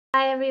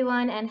Hi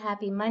everyone and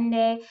happy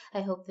Monday. I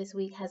hope this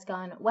week has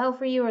gone well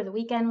for you or the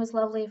weekend was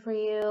lovely for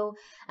you.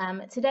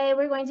 Today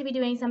we're going to be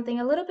doing something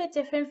a little bit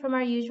different from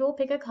our usual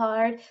pick a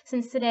card.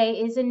 Since today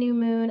is a new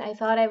moon, I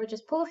thought I would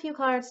just pull a few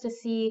cards to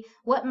see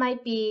what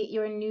might be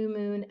your new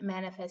moon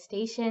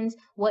manifestations,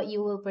 what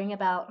you will bring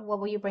about, what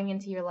will you bring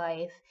into your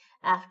life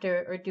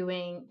after or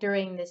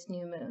during this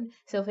new moon.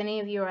 So if any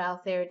of you are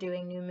out there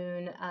doing new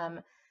moon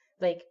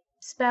like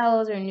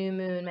spells or new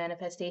moon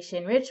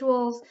manifestation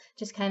rituals,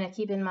 just kind of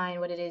keep in mind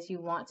what it is you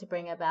want to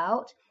bring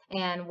about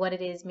and what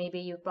it is maybe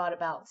you've brought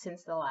about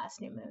since the last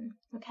new moon.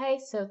 Okay,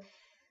 so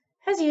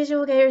as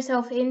usual, get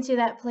yourself into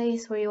that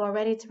place where you are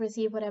ready to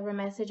receive whatever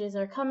messages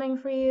are coming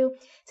for you.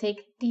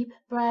 Take deep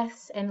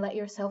breaths and let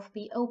yourself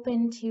be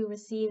open to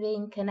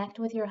receiving. Connect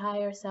with your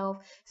higher self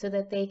so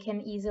that they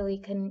can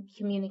easily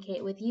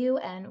communicate with you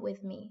and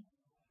with me.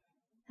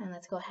 And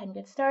let's go ahead and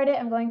get started.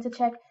 I'm going to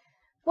check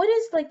what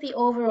is like the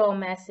overall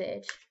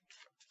message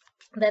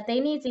that they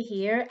need to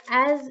hear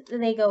as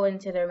they go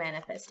into their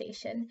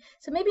manifestation.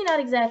 So maybe not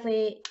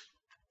exactly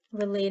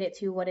related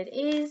to what it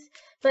is,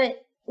 but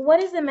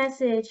what is the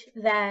message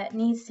that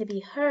needs to be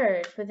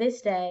heard for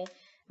this day,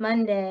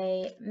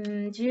 Monday,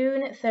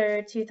 June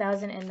 3rd,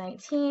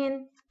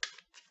 2019,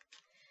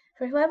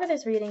 for whoever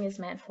this reading is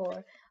meant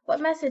for?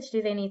 What message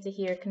do they need to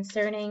hear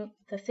concerning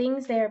the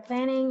things they are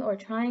planning or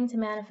trying to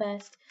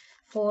manifest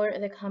for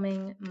the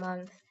coming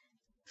month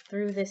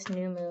through this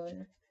new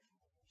moon?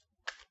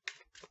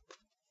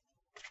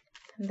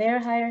 From their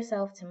higher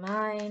self to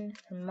mine,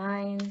 from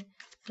mine,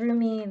 through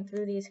me and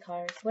through these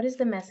cards. What is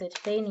the message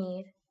they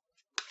need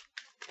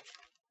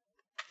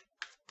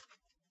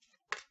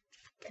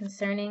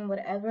concerning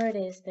whatever it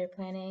is they're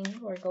planning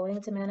or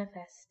going to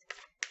manifest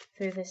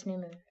through this new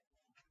moon?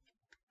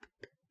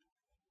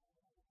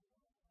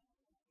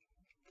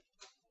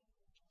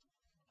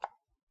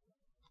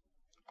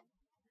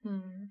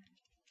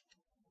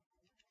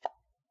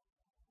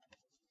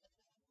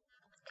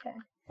 Okay.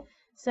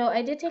 So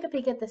I did take a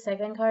peek at the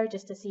second card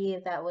just to see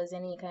if that was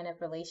any kind of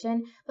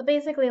relation. But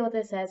basically what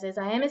this says is,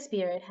 I am a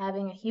spirit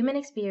having a human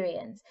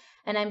experience,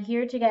 and I'm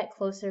here to get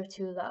closer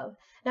to love.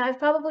 Now, I've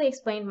probably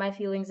explained my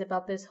feelings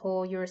about this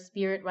whole your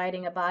spirit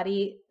riding a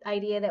body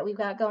idea that we've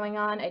got going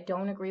on. I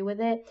don't agree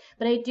with it.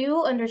 But I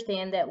do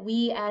understand that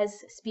we as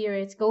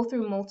spirits go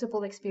through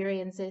multiple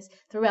experiences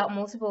throughout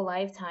multiple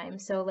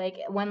lifetimes. So like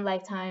one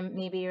lifetime,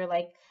 maybe you're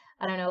like,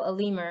 I don't know, a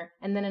lemur,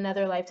 and then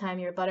another lifetime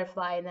you're a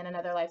butterfly, and then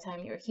another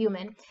lifetime you're a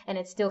human, and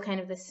it's still kind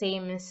of the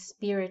same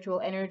spiritual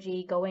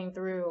energy going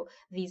through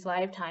these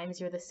lifetimes.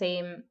 You're the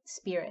same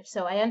spirit.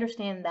 So I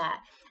understand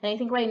that. And I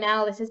think right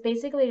now this is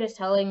basically just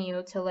telling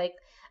you to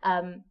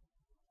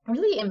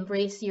really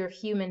embrace your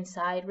human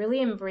side,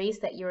 really embrace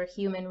that you're a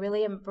human,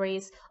 really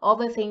embrace all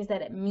the things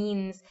that it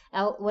means,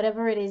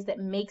 whatever it is that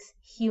makes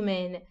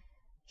human,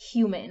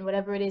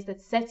 whatever it is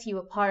that sets you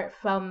apart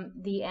from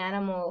the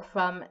animal,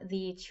 from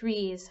the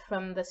trees,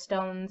 from the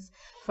stones,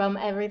 from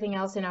everything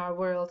else in our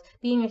world.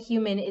 Being a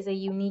human is a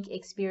unique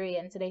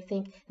experience, and I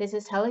think this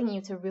is telling you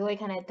to really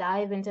kind of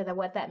dive into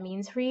what that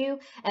means for you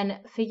and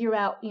figure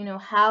out,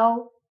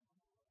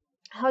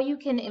 how you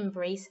can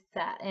embrace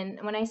that. And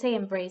when I say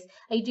embrace,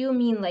 I do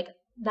mean like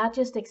not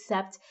just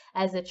accept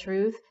as a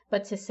truth,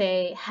 but to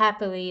say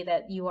happily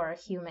that you are a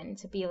human,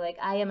 to be like,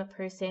 I am a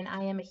person,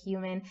 I am a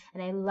human,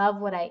 and I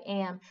love what I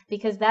am.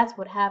 Because that's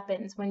what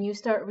happens when you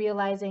start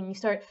realizing, you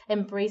start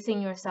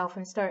embracing yourself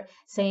and start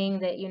saying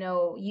that,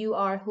 you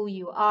are who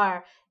you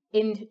are.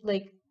 In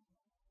like,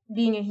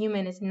 being a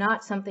human is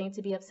not something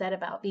to be upset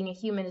about. Being a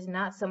human is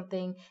not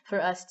something for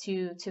us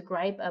to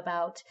gripe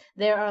about.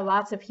 There are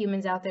lots of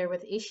humans out there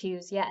with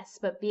issues, yes,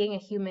 but being a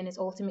human is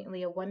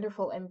ultimately a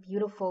wonderful and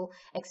beautiful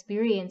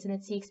experience, and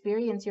it's the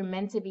experience you're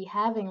meant to be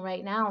having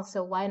right now,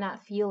 so why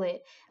not feel it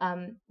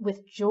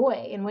with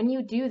joy? And when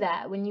you do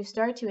that, when you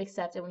start to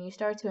accept it, when you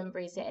start to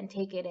embrace it and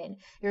take it in,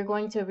 you're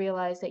going to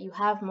realize that you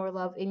have more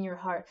love in your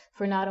heart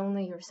for not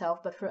only yourself,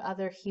 but for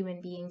other human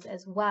beings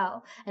as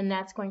well, and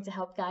that's going to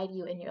help guide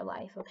you in your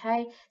life, okay?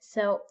 Okay,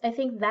 so I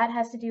think that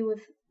has to do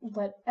with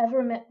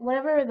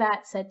whatever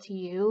that said to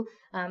you.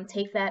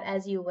 Take that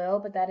as you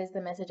will, but that is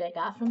the message I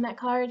got from that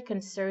card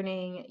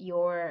concerning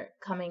your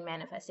coming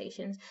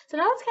manifestations. So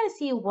now let's kind of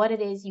see what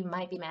it is you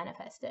might be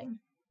manifesting.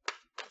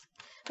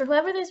 For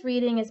whoever this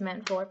reading is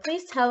meant for,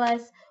 please tell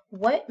us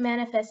what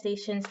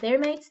manifestations they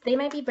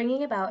might be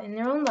bringing about in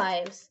their own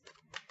lives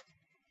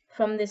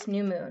from this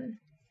new moon.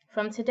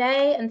 From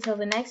today until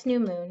the next new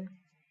moon,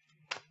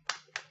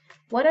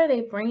 what are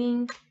they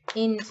bringing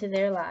into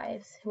their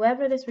lives?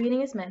 Whoever this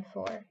reading is meant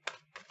for.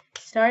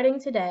 Starting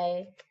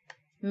today,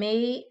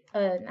 June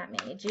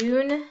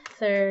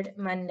 3rd,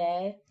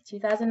 Monday,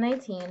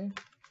 2019.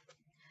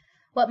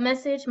 What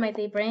message might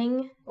they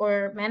bring,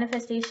 or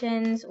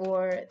manifestations,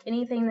 or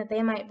anything that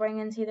they might bring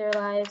into their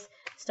lives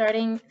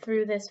starting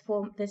through this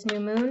new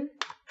moon?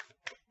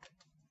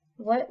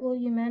 What will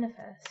you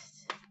manifest?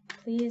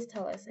 Please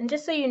tell us. And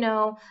just so you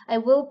know, I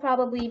will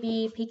probably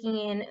be peeking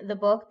in the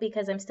book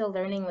because I'm still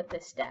learning with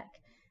this deck,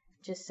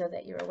 just so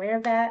that you're aware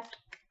of that.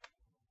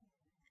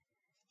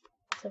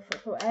 So for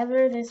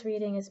whoever this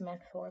reading is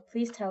meant for,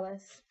 please tell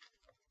us,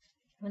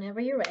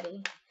 whenever you're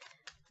ready,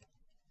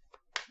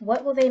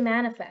 what will they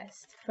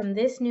manifest from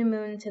this new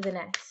moon to the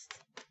next?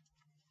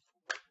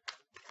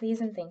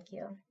 Please and thank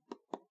you.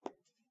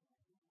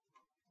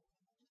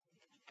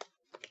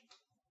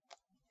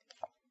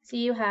 So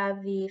you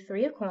have the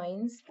Three of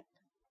Coins,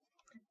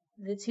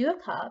 the Two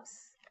of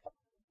Cups,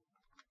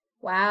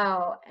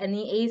 wow, and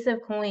the Ace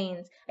of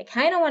Coins. I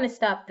kind of want to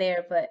stop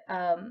there, but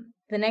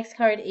the next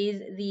card is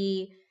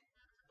the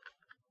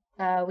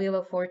Wheel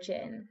of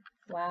Fortune.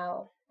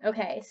 Wow.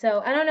 Okay,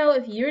 so I don't know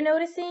if you're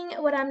noticing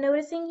what I'm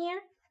noticing here,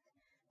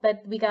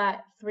 but we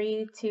got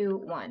 3,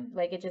 2, 1.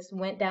 Like it just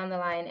went down the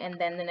line, and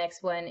then the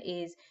next one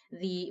is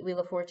the Wheel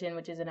of Fortune,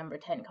 which is a number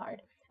 10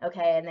 card.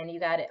 Okay, and then you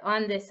got it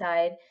on this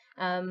side.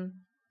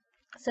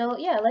 So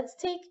yeah,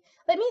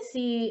 let me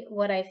see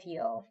what I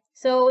feel.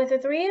 So with the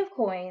Three of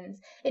Coins,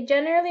 it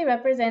generally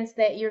represents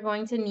that you're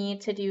going to need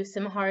to do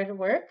some hard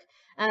work.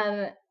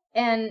 And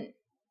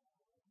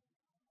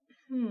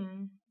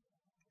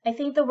I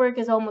think the work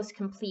is almost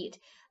complete,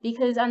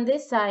 because on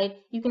this side,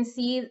 you can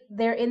see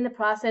they're in the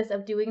process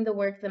of doing the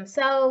work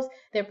themselves.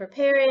 They're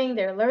preparing,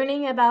 they're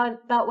learning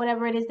about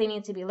whatever it is they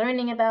need to be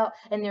learning about,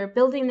 and they're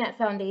building that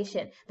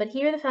foundation. But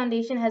here the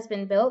foundation has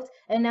been built,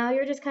 and now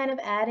you're just kind of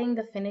adding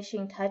the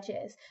finishing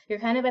touches. You're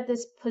kind of at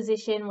this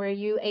position where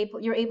you're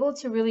able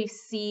to really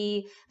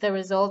see the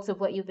results of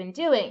what you've been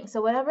doing.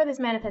 So whatever this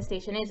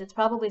manifestation is, it's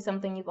probably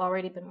something you've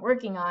already been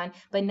working on,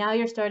 but now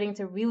you're starting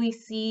to really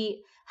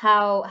see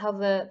how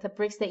the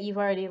bricks that you've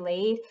already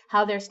laid,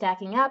 how they're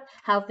stacking up,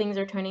 how things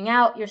are turning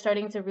out. You're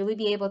starting to really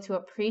be able to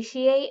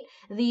appreciate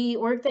the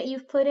work that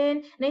you've put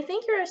in. And I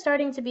think you're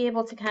starting to be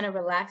able to kind of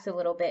relax a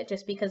little bit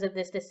just because of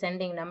this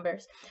descending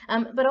numbers.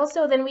 But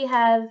also then we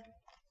have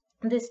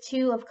this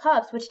Two of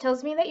Cups, which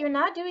tells me that you're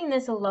not doing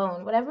this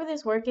alone. Whatever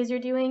this work is you're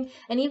doing,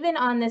 and even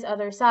on this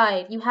other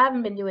side, you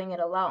haven't been doing it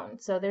alone.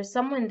 So there's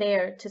someone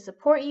there to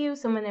support you,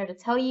 someone there to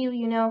tell you,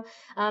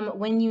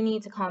 when you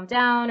need to calm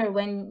down, or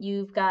when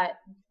you've got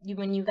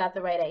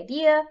the right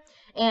idea.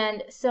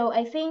 And so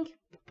I think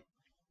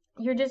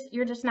you're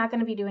just not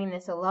going to be doing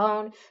this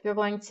alone. You're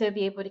going to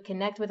be able to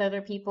connect with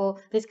other people.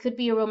 This could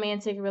be a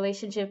romantic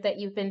relationship that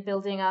you've been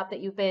building up,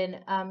 that you've been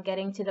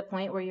getting to the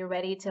point where you're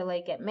ready to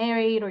like get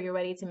married, or you're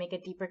ready to make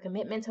a deeper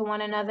commitment to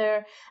one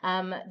another.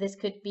 This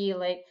could be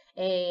like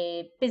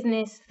a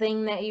business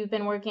thing that you've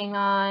been working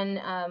on.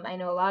 I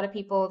know a lot of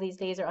people these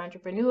days are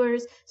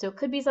entrepreneurs, so it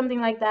could be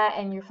something like that,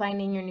 and you're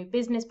finding your new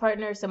business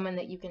partner, someone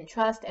that you can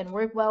trust and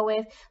work well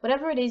with.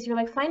 Whatever it is, you're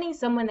like finding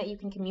someone that you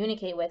can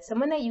communicate with,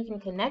 someone that you can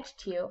connect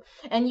to.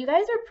 And you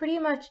guys are pretty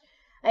much,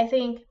 I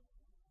think,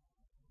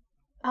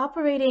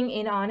 operating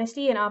in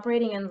honesty and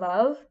operating in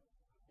love,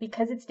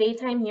 because it's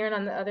daytime here and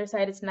on the other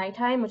side it's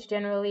nighttime, which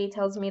generally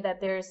tells me that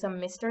there's some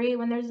mystery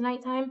when there's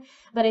nighttime.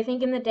 But I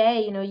think in the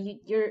day,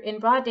 you're in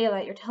broad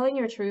daylight, you're telling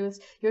your truths,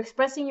 you're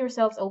expressing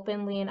yourselves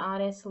openly and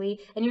honestly,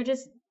 and you're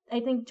just, I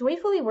think,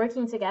 joyfully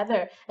working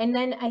together. And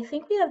then I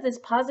think we have this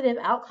positive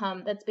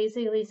outcome that's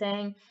basically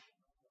saying,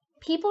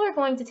 people are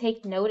going to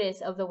take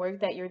notice of the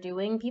work that you're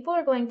doing. People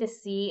are going to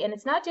see, and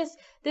it's not just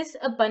this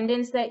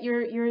abundance that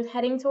you're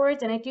heading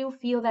towards. And I do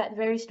feel that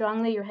very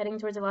strongly. You're heading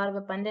towards a lot of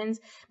abundance,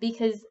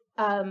 because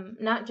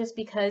not just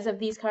because of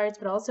these cards,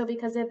 but also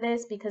because of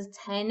this, because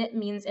 10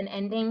 means an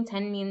ending.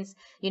 10 means,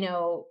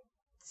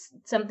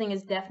 something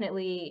is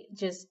definitely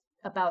just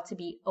about to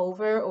be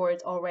over, or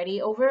it's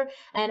already over.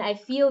 And I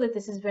feel that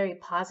this is very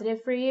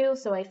positive for you.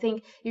 So I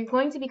think you're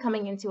going to be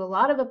coming into a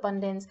lot of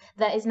abundance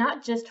that is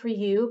not just for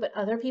you, but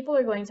other people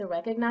are going to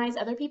recognize.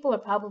 Other people are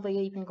probably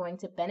even going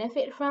to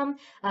benefit from,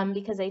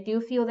 because I do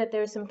feel that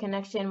there's some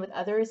connection with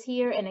others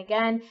here. And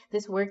again,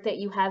 this work that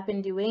you have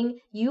been doing,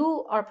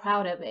 you are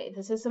proud of it.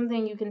 This is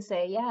something you can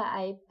say, yeah,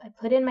 I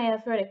put in my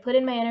effort, I put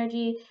in my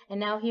energy, and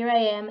now here I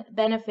am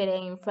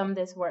benefiting from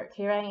this work.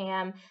 Here I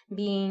am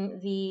being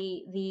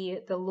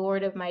the Lord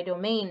of my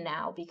domain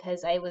now,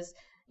 because I was,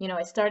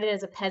 I started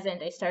as a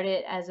peasant, I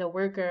started as a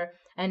worker,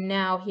 and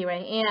now here I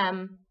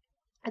am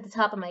at the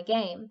top of my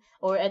game,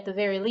 or at the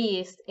very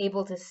least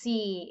able to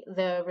see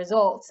the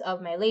results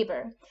of my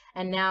labor,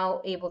 and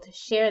now able to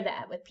share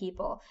that with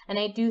people. And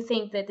I do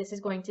think that this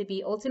is going to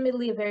be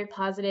ultimately a very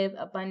positive,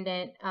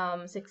 abundant,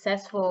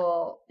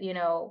 successful,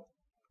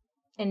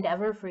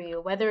 endeavor for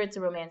you, whether it's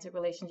a romantic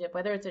relationship,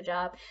 whether it's a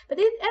job. But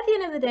at the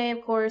end of the day,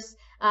 of course,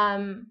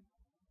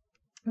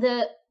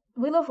 the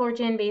Wheel of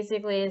Fortune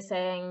basically is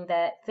saying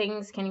that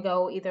things can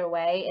go either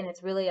way, and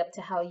it's really up to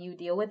how you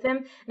deal with them.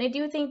 And I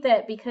do think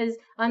that because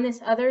on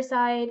this other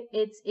side,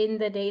 it's in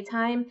the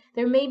daytime,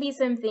 there may be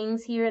some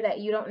things here that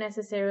you don't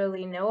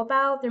necessarily know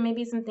about. There may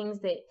be some things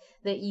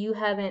that you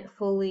haven't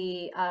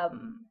fully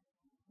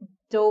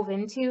dove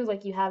into,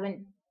 like you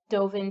haven't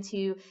dove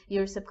into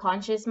your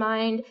subconscious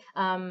mind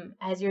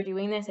as you're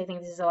doing this. I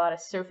think this is a lot of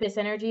surface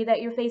energy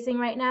that you're facing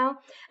right now.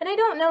 And I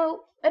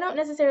don't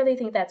necessarily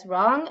think that's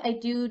wrong. I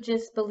do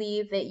just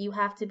believe that you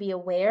have to be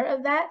aware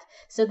of that,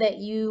 so that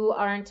you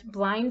aren't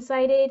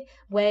blindsided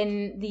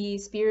when the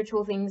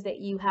spiritual things that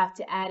you have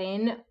to add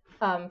in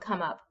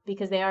come up,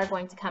 because they are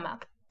going to come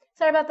up.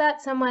 Sorry about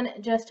that. Someone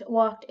just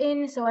walked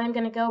in, so I'm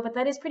going to go. But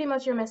that is pretty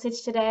much your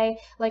message today.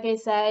 Like I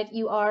said,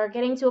 you are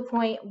getting to a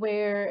point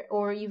where,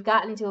 or you've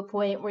gotten to a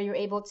point where you're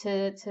able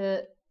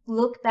to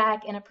look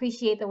back and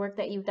appreciate the work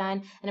that you've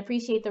done and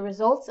appreciate the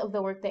results of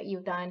the work that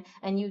you've done.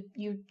 And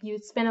you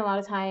spend a lot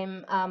of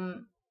time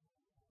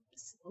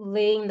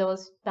laying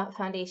those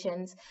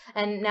foundations,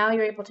 and now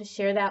you're able to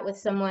share that with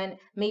someone,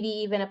 maybe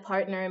even a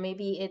partner,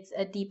 maybe it's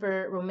a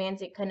deeper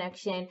romantic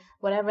connection,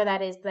 whatever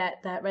that is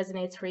that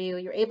resonates for you.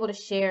 You're able to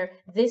share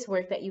this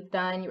work that you've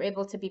done, you're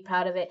able to be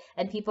proud of it,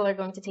 and people are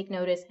going to take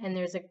notice, and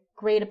there's a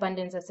great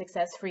abundance of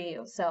success for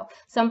you. So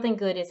something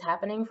good is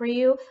happening for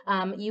you.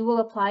 You will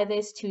apply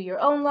this to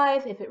your own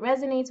life if it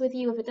resonates with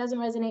you. If it doesn't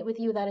resonate with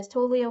you, that is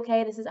totally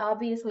okay. This is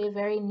obviously a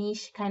very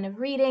niche kind of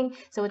reading,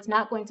 so it's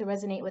not going to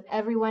resonate with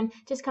everyone.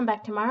 Just come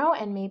back tomorrow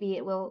and maybe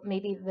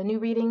the new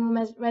reading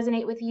will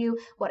resonate with you.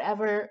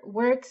 Whatever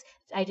works.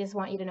 I just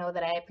want you to know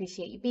that I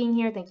appreciate you being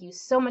here. Thank you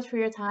so much for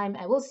your time.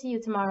 I will see you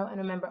tomorrow, and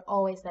remember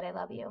always that I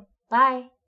love you. Bye.